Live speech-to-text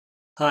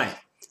Hi,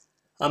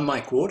 I'm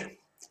Mike Ward,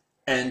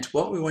 and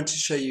what we want to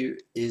show you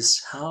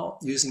is how,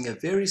 using a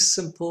very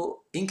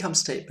simple income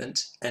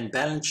statement and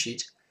balance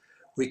sheet,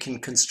 we can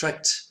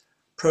construct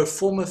pro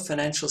forma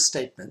financial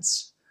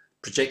statements,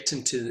 project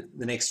into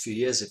the next few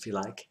years if you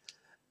like.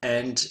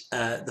 And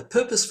the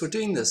purpose for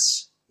doing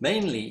this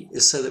mainly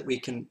is so that we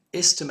can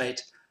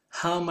estimate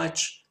how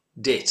much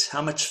debt,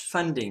 how much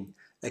funding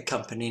a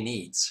company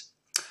needs.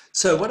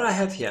 So what I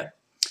have here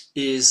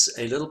is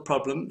a little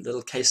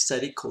little case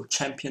study called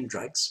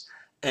ChampionDrugs,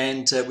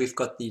 and we've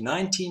got the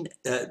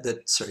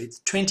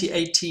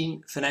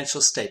 2018 financial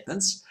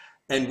statements,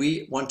 and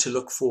we want to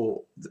look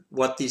for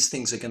what these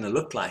things are going to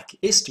look like,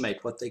 estimate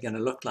what they're going to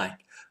look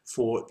like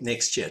for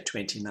next year,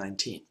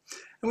 2019.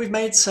 And we've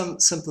made some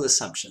simple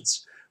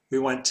assumptions. We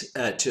want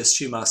to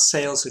assume our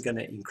sales are going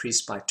to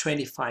increase by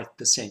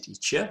 25%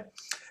 each year,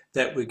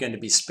 that we're going to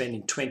be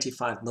spending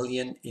 25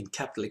 million in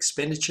capital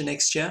expenditure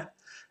next year,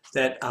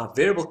 that our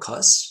variable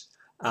costs,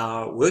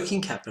 our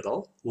working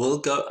capital, will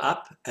go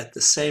up at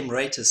the same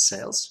rate as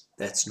sales.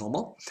 That's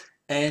normal.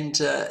 And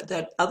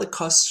that other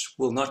costs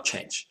will not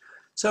change.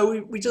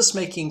 So we're just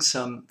making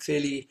some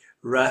fairly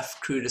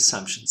rough, crude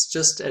assumptions,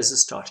 just as a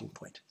starting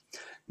point.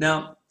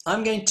 Now,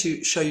 I'm going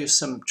to show you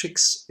some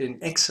tricks in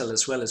Excel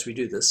as well as we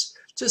do this,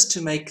 just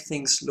to make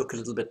things look a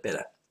little bit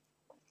better.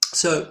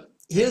 So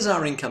here's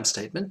our income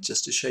statement,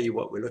 just to show you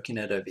what we're looking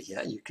at over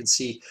here. You can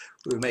see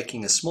we're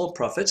making a small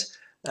profit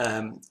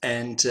at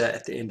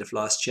the end of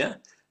last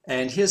year.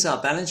 And here's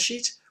our balance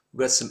sheet.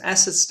 We've got some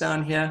assets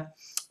down here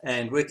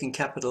and working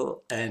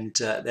capital, and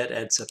that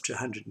adds up to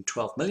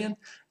 112 million.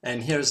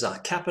 And here's our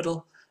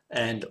capital,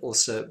 and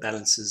also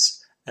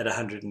balances at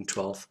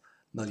 112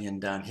 million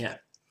down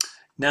here.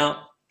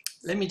 Now,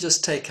 let me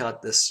just take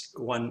out this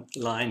one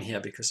line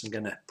here because I'm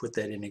going to put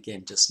that in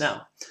again just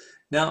now.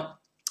 Now,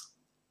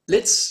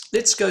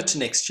 let's go to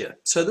next year.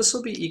 So this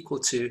will be equal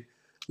to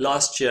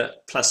last year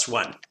plus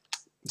 1.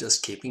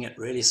 Just keeping it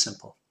really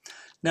simple.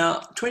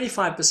 Now,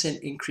 25%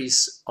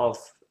 increase on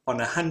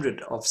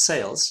 100 of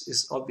sales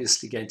is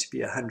obviously going to be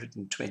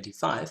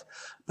 125,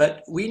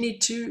 but we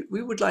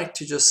would like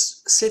to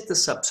just set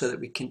this up so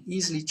that we can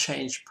easily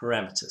change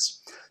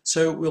parameters.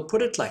 So we'll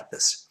put it like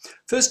this.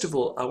 First of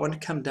all, I want to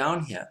come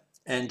down here,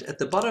 and at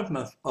the bottom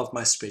of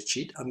my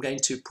spreadsheet, I'm going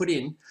to put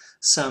in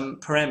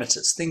some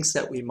parameters, things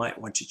that we might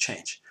want to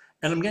change,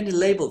 and I'm going to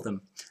label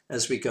them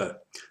as we go.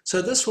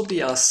 So this will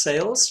be our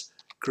sales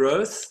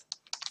growth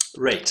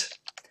rate.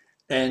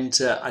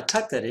 And I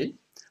type that in,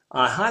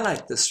 I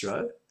highlight this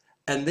row,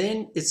 and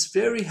then it's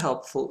very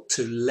helpful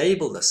to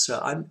label this.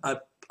 So I'm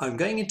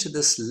going into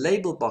this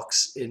label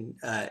box in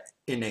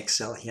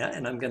Excel here,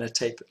 and I'm going to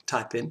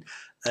type in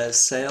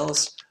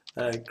sales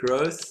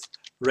growth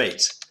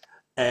rate.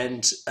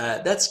 And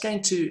that's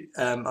going to,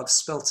 I've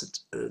spelt it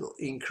a little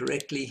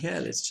incorrectly here.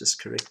 Let's just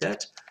correct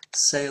that.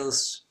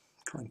 Sales,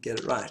 can't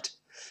get it right.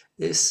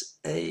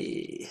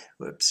 Whoopsie,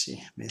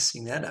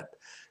 messing that up.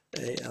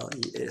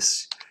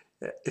 A-L-E-S.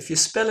 If you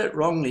spell it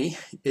wrongly,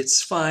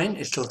 it's fine.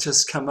 It'll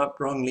just come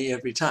up wrongly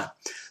every time.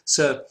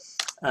 So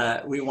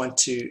we want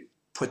to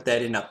put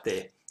that in up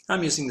there.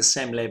 I'm using the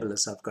same label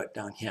as I've got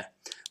down here.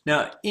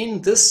 Now,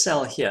 in this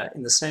cell here,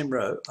 in the same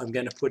row, I'm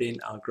going to put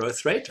in our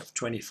growth rate of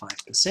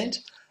 25%.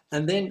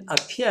 And then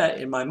up here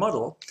in my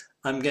model,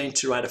 I'm going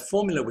to write a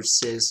formula which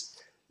says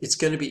it's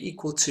going to be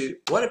equal to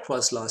what it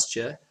was last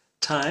year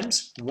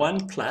times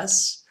 1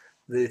 plus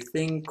the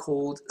thing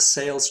called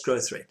sales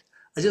growth rate.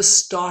 I just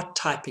start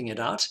typing it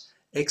out.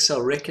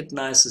 Excel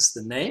recognizes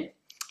the name,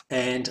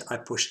 and I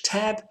push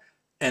tab,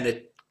 and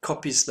it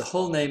copies the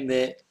whole name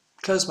there,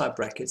 close my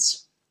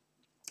brackets,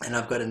 and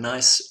I've got a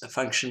nice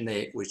function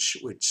there which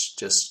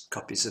just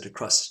copies it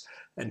across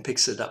and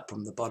picks it up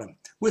from the bottom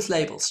with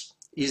labels,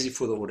 easy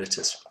for the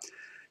auditors.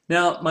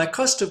 Now, my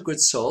cost of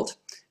goods sold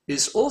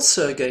is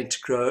also going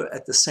to grow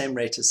at the same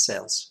rate as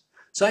sales.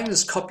 So I can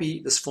just copy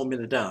this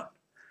formula down,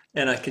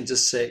 and I can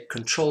just say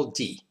Control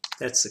D.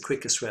 That's the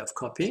quickest way of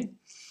copying.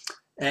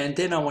 And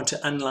then I want to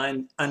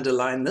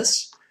underline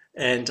this,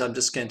 and I'm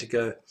just going to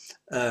go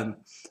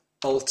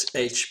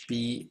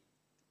Alt-HB-O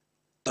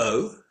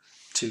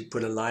to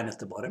put a line at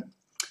the bottom.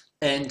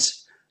 And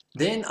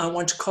then I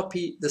want to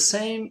copy the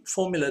same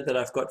formula that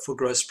I've got for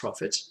gross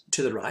profit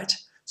to the right.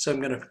 So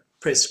I'm going to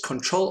press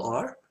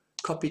Control-R,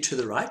 copy to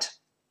the right.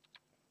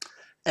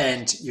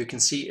 And you can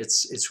see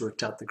it's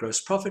worked out the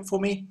gross profit for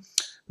me.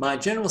 My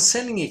general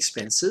selling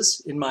expenses,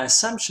 in my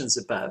assumptions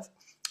above,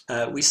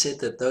 we said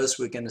that those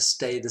were going to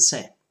stay the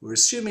same. We're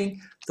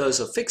assuming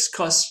those are fixed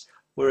costs,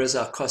 whereas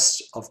our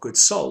costs of goods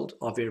sold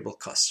are variable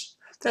costs.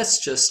 That's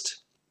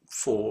just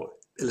for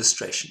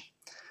illustration.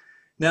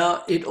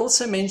 Now, it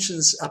also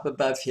mentions up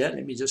above here,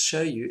 let me just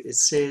show you, it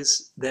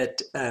says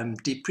that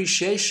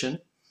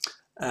depreciation,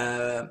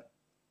 where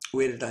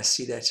did I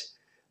see that?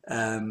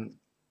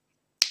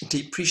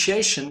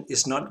 Depreciation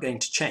is not going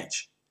to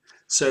change.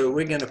 So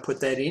we're going to put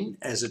that in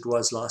as it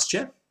was last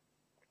year.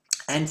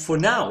 And for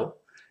now,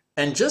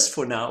 and just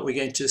for now, we're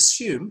going to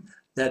assume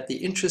that the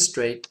interest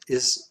rate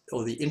is,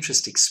 or the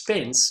interest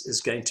expense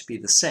is going to be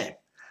the same.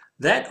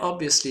 That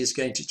obviously is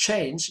going to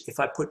change if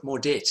I put more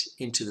debt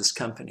into this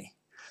company.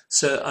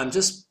 So I'm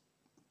just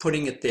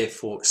putting it there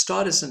for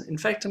starters. And in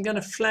fact, I'm going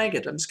to flag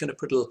it. I'm just going to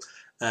put a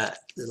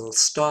little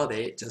star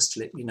there just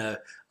to let me know.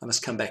 I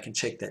must come back and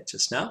check that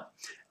just now.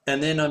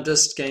 And then I'm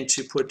just going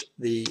to put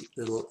the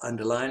little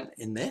underline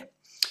in there.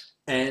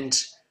 And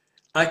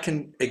I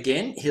can,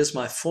 again, here's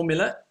my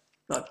formula.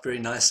 Not very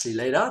nicely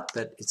laid out,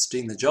 but it's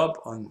doing the job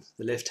on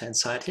the left-hand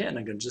side here. And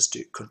I'm going to just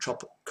do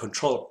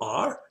Control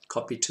R,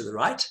 copy to the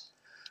right.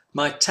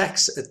 My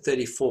tax at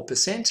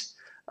 34%,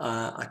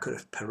 I could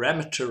have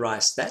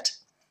parameterized that,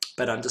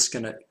 but I'm just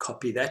going to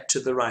copy that to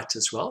the right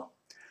as well.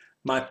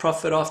 My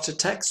profit after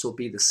tax will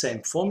be the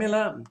same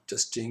formula. I'm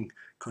just doing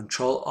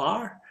Control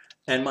R.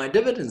 And my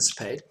dividends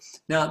paid.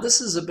 Now,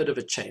 this is a bit of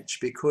a change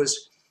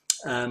because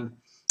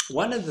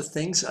one of the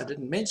things, I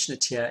didn't mention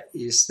it here,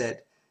 is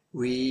that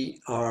we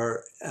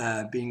are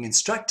being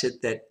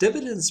instructed that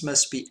dividends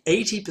must be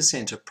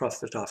 80% of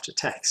profit after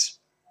tax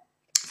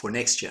for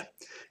next year.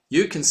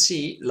 You can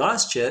see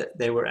last year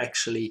they were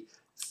actually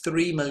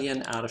 3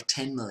 million out of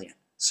 10 million,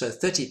 so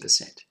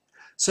 30%.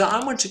 So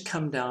I want to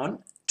come down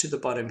to the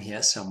bottom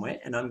here somewhere,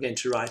 and I'm going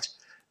to write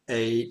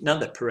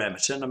another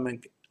parameter, and I'm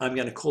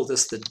going to call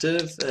this the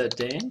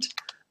dividend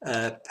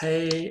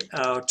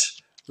payout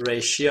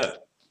ratio.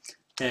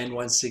 And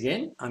once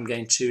again, I'm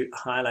going to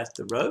highlight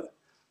the row.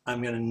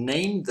 I'm going to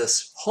name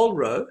this whole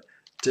row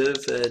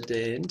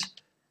dividend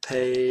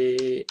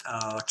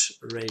payout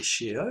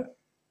ratio,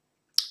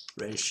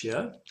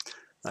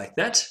 like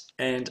that.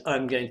 And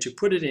I'm going to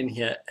put it in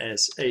here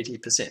as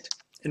 80%.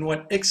 And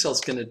what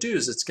Excel's going to do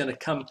is it's going to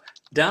come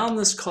down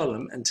this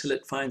column until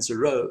it finds a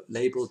row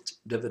labeled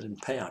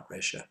dividend payout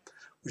ratio,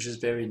 which is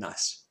very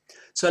nice.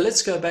 So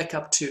let's go back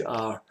up to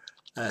our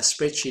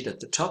spreadsheet at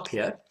the top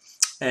here.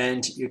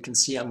 And you can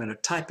see I'm going to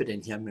type it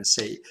in here. I'm going to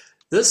say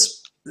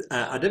this,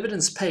 our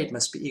dividends paid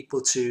must be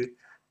equal to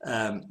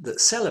the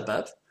cell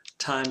above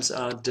times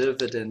our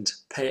dividend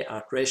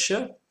payout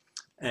ratio.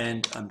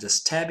 And I'm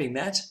just tabbing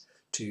that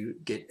to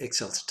get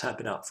Excel to type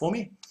it out for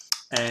me.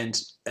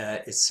 And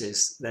it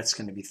says that's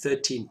going to be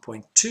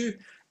 13.2.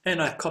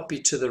 And I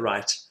copy to the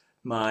right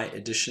my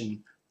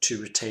addition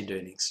to retained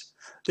earnings.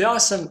 There are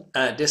some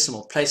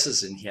decimal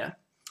places in here.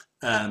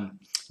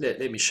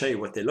 Let me show you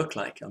what they look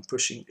like. I'm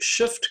pushing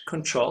Shift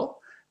Control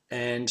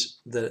and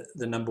the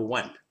number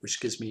 1, which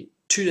gives me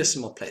 2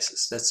 decimal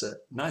places. That's a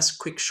nice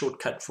quick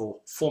shortcut for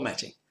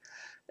formatting.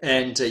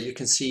 And you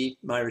can see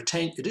my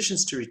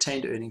additions to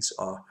retained earnings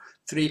are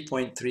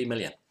 3.3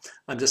 million.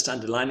 I'm just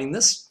underlining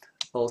this,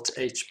 Alt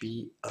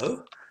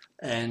HBO,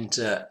 and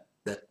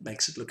that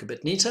makes it look a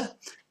bit neater.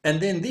 And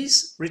then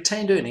these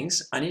retained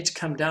earnings, I need to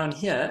come down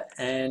here,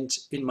 and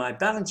in my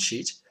balance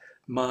sheet,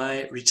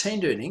 my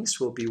retained earnings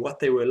will be what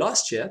they were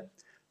last year,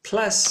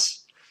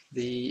 plus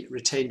the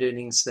retained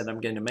earnings that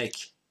I'm going to make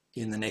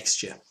in the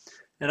next year.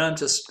 And I'm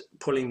just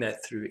pulling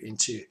that through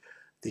into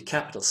the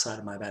capital side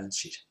of my balance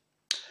sheet.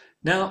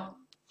 Now,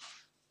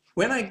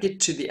 when I get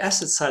to the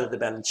asset side of the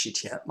balance sheet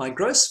here, my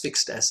gross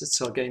fixed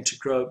assets are going to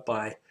grow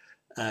by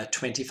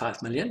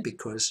 25 million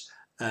because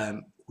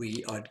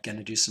we are going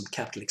to do some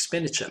capital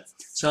expenditure.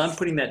 So I'm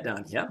putting that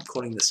down here. I'm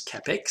calling this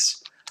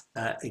CapEx.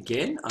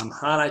 Again, I'm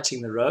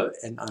highlighting the row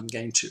and I'm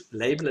going to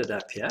label it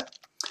up here.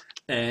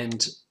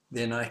 And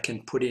then I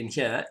can put in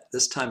here,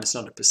 this time it's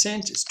not a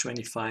percent, it's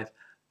 25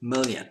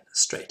 million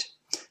straight.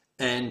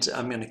 And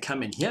I'm going to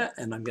come in here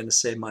and I'm going to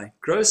say my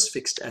gross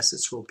fixed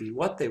assets will be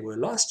what they were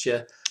last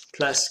year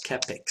plus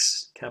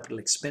CapEx, capital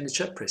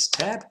expenditure, press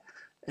tab,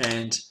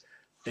 and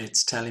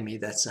it's telling me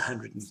that's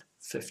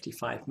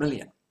 155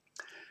 million.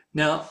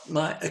 Now,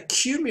 my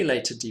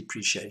accumulated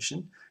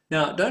depreciation,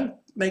 now don't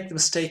make the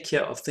mistake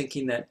here of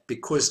thinking that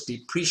because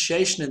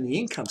depreciation in the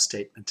income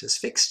statement is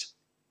fixed,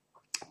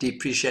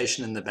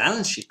 depreciation in the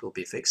balance sheet will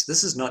be fixed.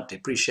 This is not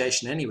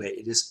depreciation anyway.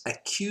 It is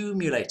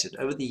accumulated.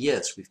 Over the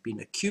years, we've been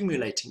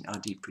accumulating our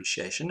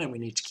depreciation, and we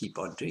need to keep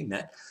on doing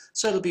that.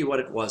 So it'll be what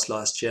it was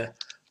last year,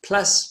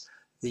 plus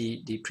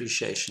the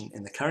depreciation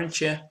in the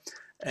current year.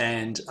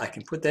 And I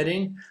can put that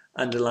in,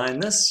 underline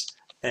this,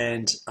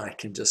 and I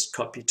can just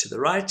copy to the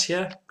right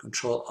here,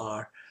 Control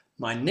R.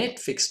 My net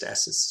fixed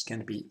assets is going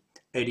to be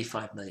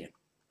 85 million.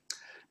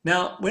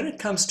 Now, when it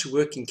comes to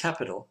working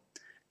capital,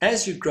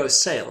 as you grow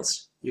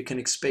sales, you can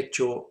expect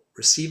your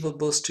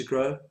receivables to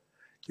grow,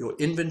 your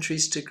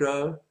inventories to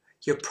grow.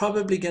 You're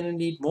probably going to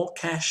need more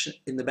cash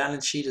in the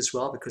balance sheet as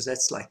well, because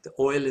that's like the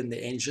oil in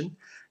the engine.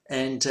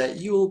 And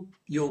you'll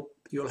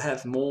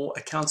have more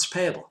accounts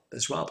payable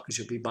as well, because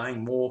you'll be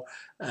buying more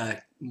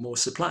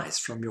supplies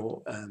from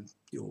your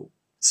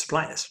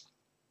suppliers.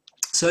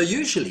 So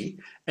usually,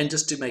 and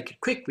just to make it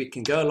quick, we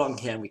can go along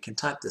here and we can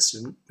type this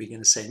in. We're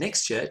going to say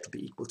next year it will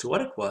be equal to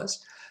what it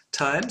was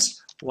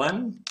times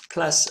 1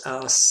 plus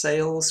our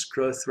sales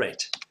growth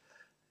rate.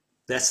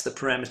 That's the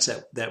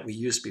parameter that we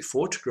used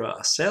before to grow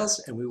our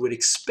sales, and we would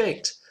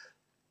expect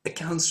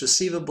accounts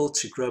receivable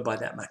to grow by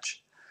that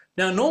much.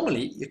 Now,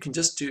 normally you can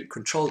just do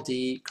Control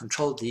D,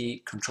 Control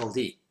D, Control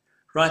D,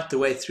 right the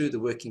way through the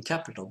working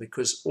capital,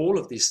 because all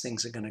of these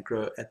things are going to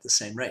grow at the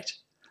same rate.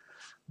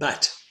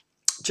 But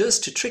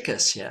just to trick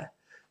us here,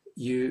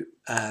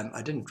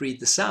 I didn't read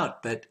this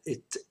out, but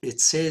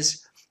it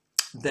says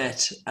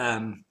that,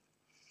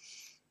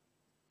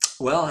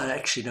 well, I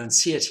actually don't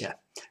see it here,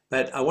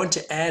 but I want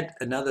to add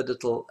another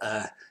little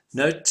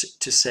note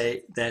to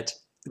say that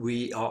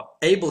we are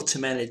able to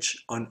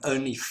manage on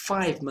only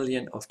 5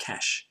 million of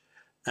cash.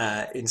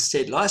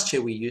 Instead, last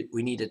year we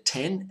needed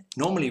 10.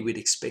 Normally we'd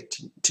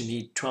expect to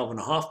need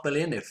 12.5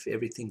 million if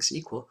everything's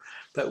equal,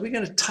 but we're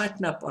going to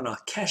tighten up on our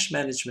cash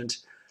management,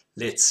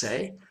 let's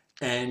say.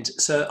 And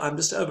so I'm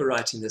just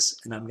overwriting this,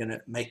 and I'm going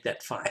to make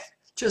that 5,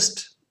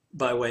 just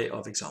by way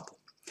of example.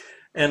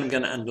 And I'm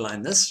going to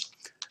underline this,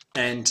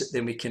 and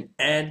then we can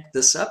add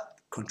this up,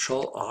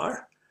 Control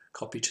R,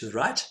 copy to the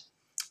right,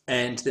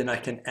 and then I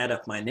can add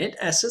up my net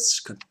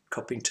assets,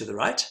 copying to the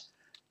right,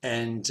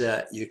 and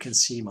you can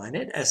see my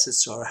net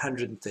assets are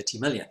 130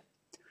 million.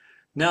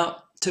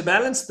 Now, to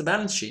balance the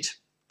balance sheet,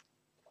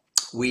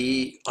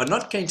 we are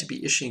not going to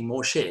be issuing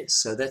more shares,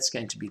 so that's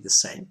going to be the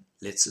same,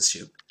 let's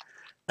assume.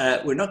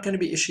 We're not going to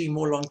be issuing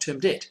more long-term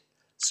debt,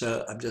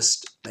 so I'm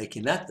just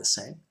making that the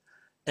same.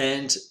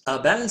 And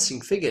our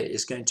balancing figure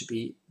is going to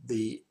be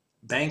the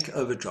bank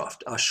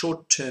overdraft, our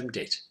short-term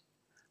debt.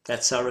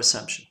 That's our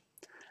assumption.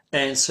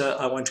 And so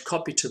I want to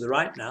copy to the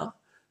right now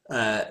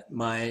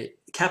my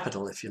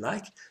capital, if you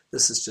like.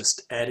 This is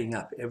just adding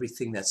up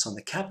everything that's on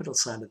the capital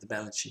side of the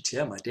balance sheet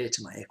here, my debt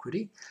and my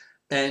equity.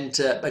 And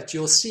but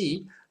you'll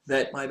see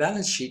that my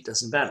balance sheet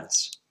doesn't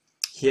balance.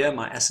 Here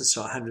my assets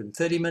are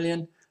 130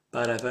 million,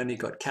 but I've only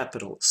got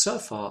capital so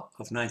far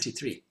of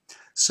 93.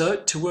 So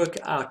to work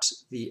out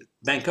the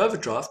bank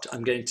overdraft,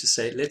 I'm going to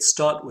say, let's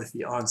start with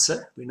the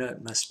answer. We know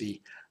it must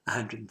be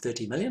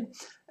 130 million.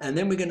 And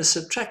then we're going to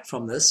subtract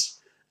from this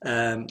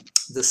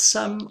the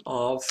sum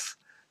of,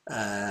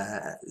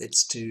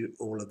 let's do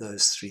all of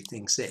those 3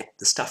 things there,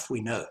 the stuff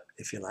we know,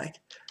 if you like.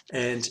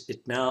 And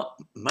it now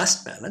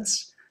must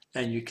balance.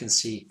 And you can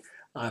see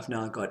I've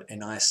now got a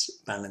nice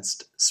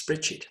balanced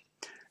spreadsheet.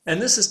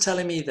 And this is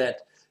telling me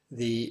that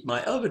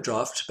my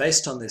overdraft,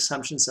 based on the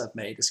assumptions I've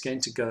made, is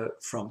going to go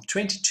from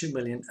 22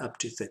 million up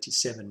to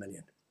 37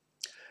 million.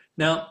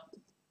 Now,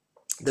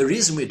 the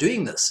reason we're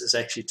doing this is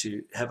actually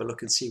to have a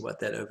look and see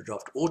what that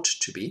overdraft ought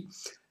to be.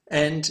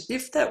 And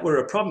if that were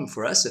a problem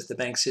for us, if the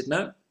bank said,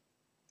 no,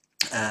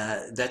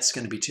 that's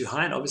going to be too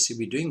high, and obviously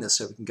we're doing this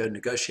so we can go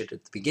negotiate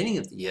at the beginning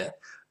of the year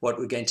what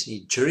we're going to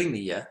need during the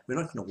year. We're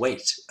not going to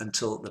wait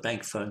until the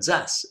bank phones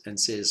us and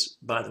says,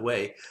 by the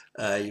way,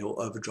 your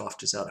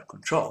overdraft is out of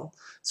control.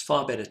 It's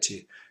far better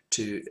to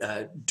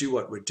do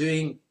what we're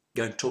doing,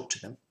 go and talk to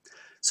them.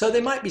 So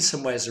there might be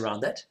some ways around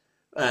that.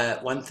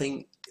 One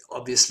thing,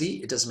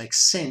 obviously, it doesn't make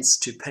sense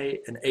to pay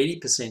an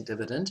 80%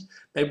 dividend.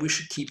 Maybe we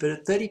should keep it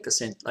at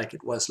 30% like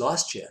it was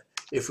last year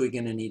if we're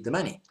going to need the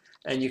money.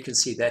 And you can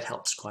see that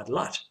helps quite a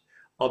lot.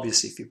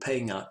 Obviously, if you're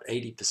paying out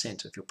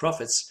 80% of your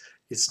profits,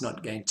 there's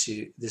not going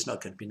to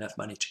be enough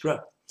money to grow.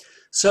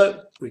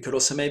 So we could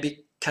also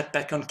maybe cut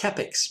back on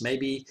capex.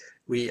 Maybe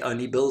we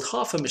only build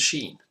half a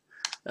machine.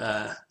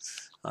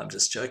 I'm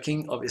just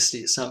joking.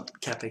 Obviously, some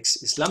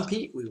capex is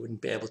lumpy. We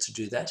wouldn't be able to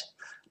do that.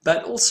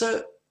 But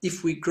also,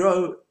 if we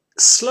grow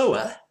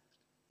slower,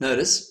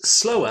 notice,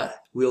 slower,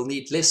 we'll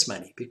need less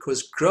money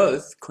because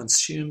growth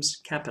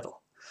consumes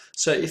capital.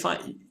 So if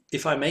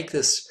I make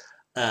this,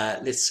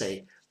 let's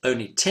say,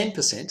 only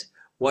 10%,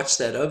 watch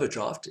that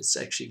overdraft, it's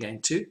actually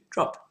going to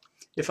drop.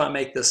 If I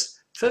make this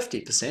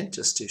 50%,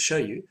 just to show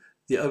you,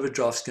 the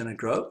overdraft's going to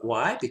grow.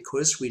 Why?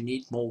 Because we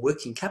need more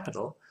working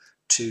capital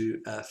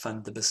to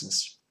fund the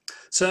business.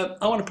 So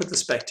I want to put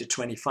this back to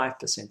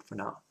 25% for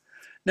now.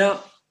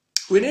 Now,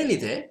 we're nearly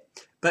there,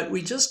 but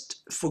we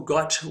just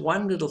forgot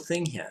one little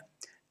thing here.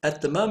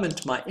 At the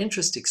moment, my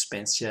interest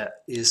expense here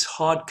is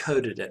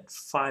hard-coded at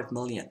 5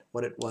 million,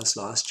 what it was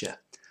last year.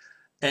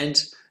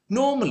 And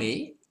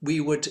normally, we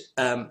would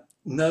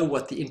know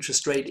what the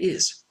interest rate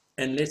is.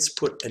 And let's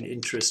put an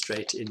interest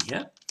rate in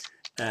here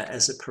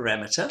as a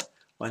parameter.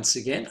 Once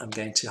again, I'm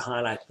going to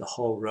highlight the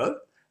whole row,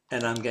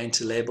 and I'm going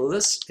to label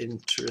this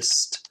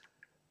interest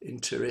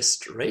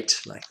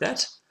rate like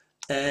that.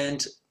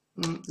 And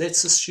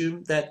let's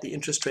assume that the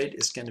interest rate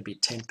is going to be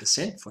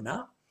 10% for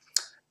now.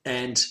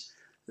 And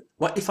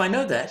if I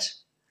know that,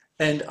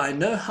 and I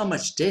know how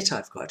much debt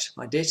I've got,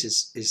 my debt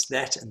is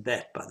that and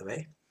that, by the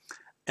way,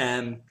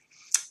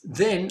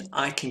 then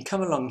I can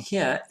come along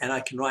here and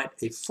I can write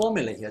a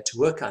formula here to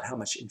work out how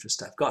much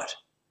interest I've got.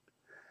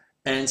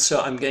 And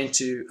so I'm going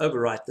to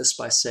overwrite this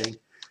by saying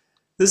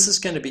this is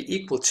going to be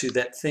equal to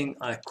that thing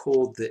I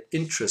called the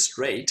interest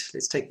rate.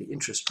 Let's take the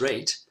interest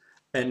rate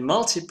and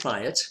multiply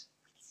it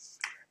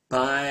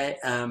by,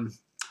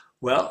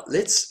 well,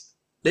 let's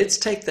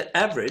take the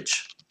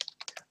average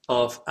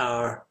of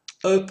our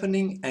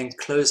opening and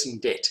closing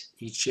debt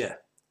each year.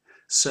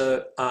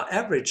 So our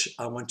average,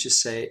 I want to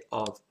say,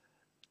 of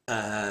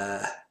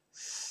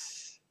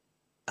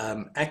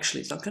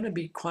actually, it's not going to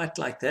be quite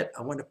like that.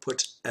 I want to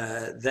put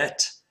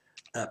that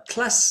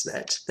plus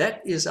that.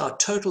 That is our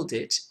total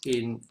debt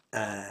in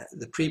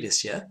the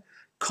previous year,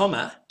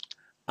 comma,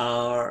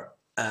 our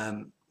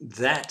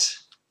that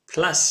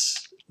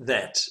plus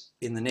that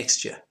in the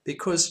next year.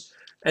 Because,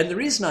 and the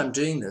reason I'm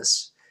doing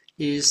this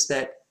is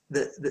that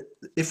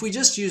if we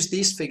just use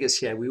these figures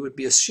here, we would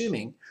be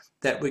assuming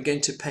that we're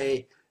going to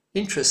pay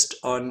interest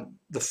on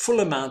the full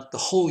amount the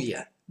whole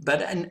year.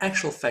 But in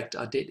actual fact,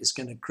 our debt is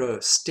going to grow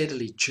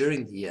steadily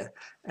during the year.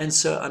 And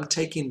so I'm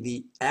taking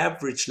the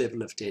average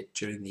level of debt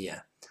during the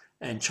year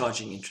and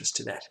charging interest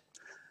to that.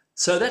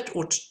 So that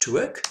ought to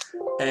work.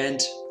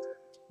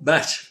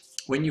 But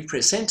when you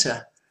press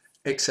enter,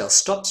 Excel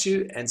stops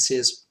you and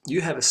says,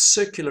 you have a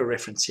circular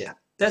reference here.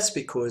 That's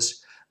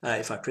because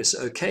if I press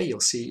OK,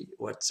 you'll see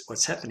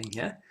what's happening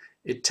here.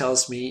 It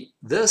tells me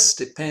this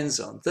depends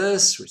on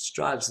this, which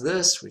drives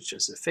this, which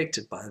is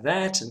affected by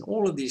that, and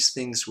all of these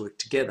things work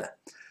together.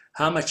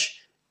 How much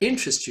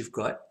interest you've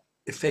got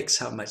affects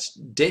how much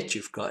debt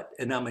you've got,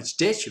 and how much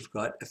debt you've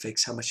got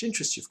affects how much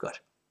interest you've got.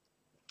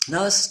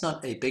 Now, this is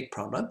not a big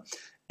problem.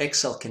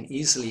 Excel can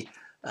easily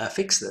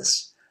fix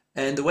this.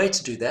 And the way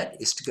to do that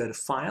is to go to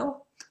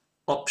File,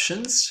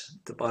 Options,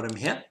 at the bottom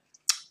here,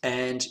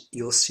 and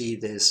you'll see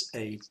there's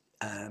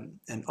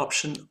an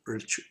option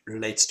which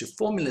relates to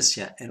formulas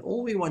here. And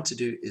all we want to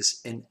do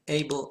is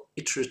enable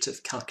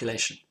iterative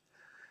calculation.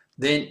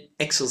 Then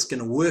Excel's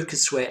going to work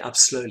its way up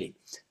slowly.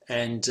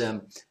 And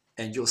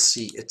you'll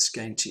see it's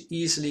going to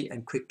easily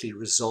and quickly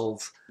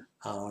resolve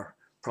our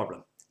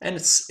problem. And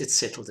it's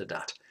settled it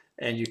out.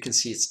 And you can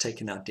see it's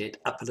taken our debt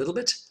up a little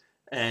bit,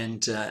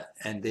 and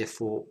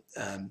therefore,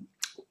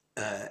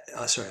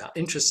 our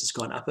interest has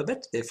gone up a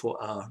bit.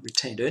 Therefore, our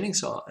retained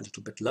earnings are a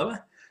little bit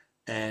lower,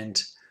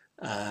 and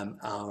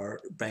our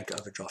bank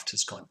overdraft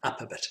has gone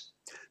up a bit.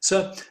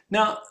 So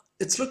now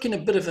it's looking a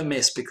bit of a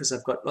mess because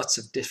I've got lots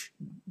of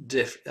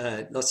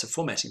lots of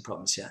formatting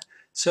problems here.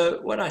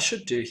 So what I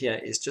should do here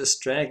is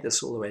just drag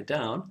this all the way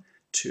down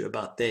to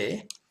about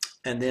there,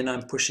 and then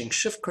I'm pushing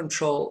Shift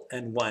Control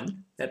and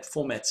 1. That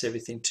formats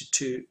everything to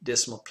 2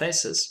 decimal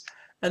places.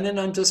 And then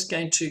I'm just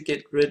going to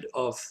get rid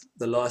of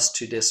the last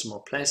 2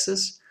 decimal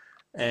places,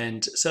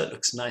 and so it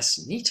looks nice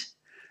and neat.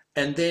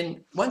 And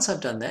then once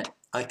I've done that,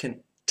 I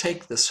can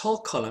take this whole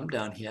column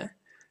down here,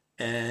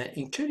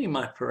 including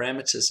my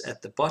parameters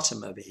at the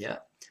bottom over here,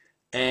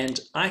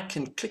 and I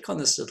can click on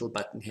this little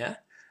button here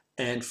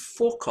and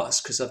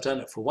forecast, because I've done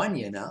it for 1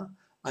 year now.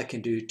 I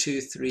can do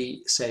 2,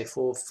 3, say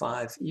 4,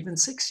 5, even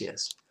 6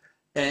 years.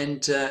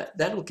 And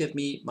that will give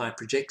me my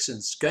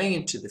projections going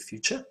into the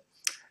future.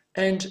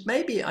 And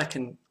maybe I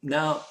can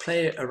now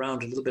play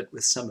around a little bit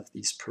with some of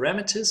these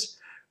parameters.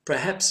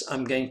 Perhaps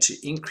I'm going to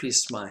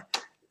increase my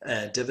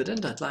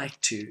dividend. I'd like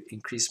to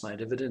increase my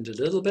dividend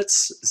a little bit.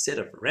 Instead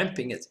of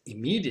ramping it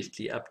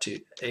immediately up to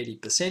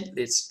 80%,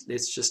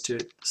 let's just do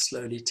it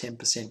slowly,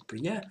 10% per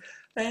year.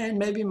 And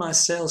maybe my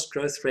sales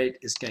growth rate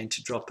is going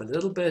to drop a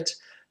little bit.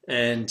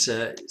 And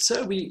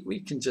so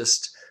we can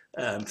just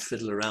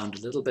fiddle around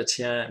a little bit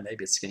here.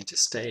 Maybe it's going to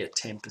stay at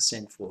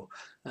 10% for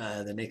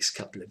the next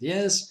couple of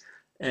years.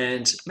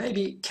 And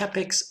maybe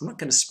CapEx, I'm not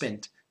going to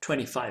spend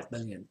 25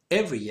 million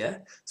every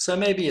year. So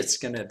maybe it's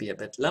going to be a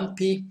bit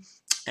lumpy,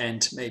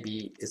 and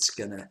maybe it's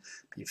going to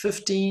be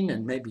 15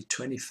 and maybe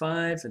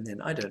 25, and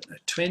then I don't know,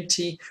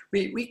 20.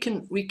 We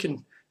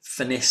can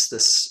finesse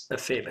this a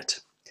fair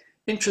bit.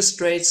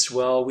 Interest rates,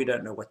 well, we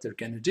don't know what they're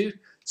going to do.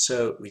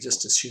 So we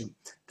just assume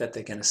that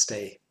they're going to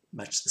stay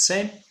much the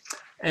same.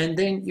 And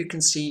then you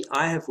can see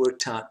I have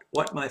worked out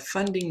what my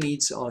funding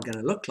needs are going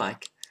to look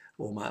like,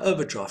 or my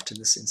overdraft in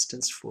this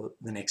instance, for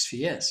the next few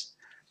years.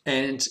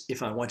 And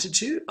if I wanted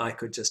to, I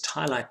could just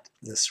highlight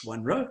this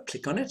one row,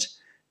 click on it.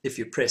 If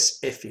you press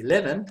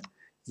F11,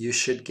 you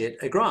should get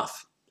a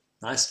graph,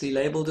 nicely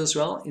labeled as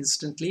well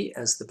instantly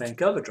as the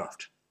bank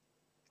overdraft.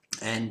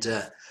 And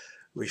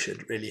we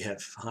should really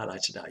have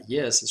highlighted our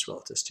years as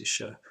well, just to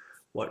show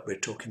what we're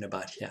talking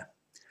about here.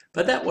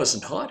 But that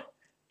wasn't hard,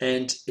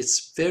 and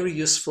it's very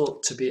useful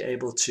to be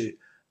able to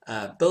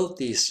build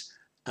these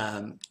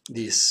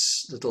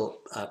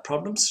little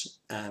problems,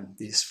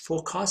 these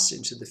forecasts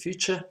into the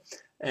future.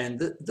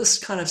 And this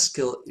kind of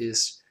skill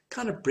is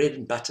kind of bread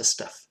and butter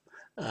stuff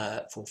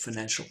for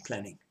financial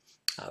planning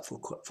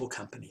for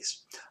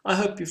companies. I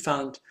hope you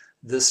found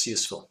this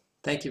useful.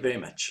 Thank you very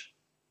much.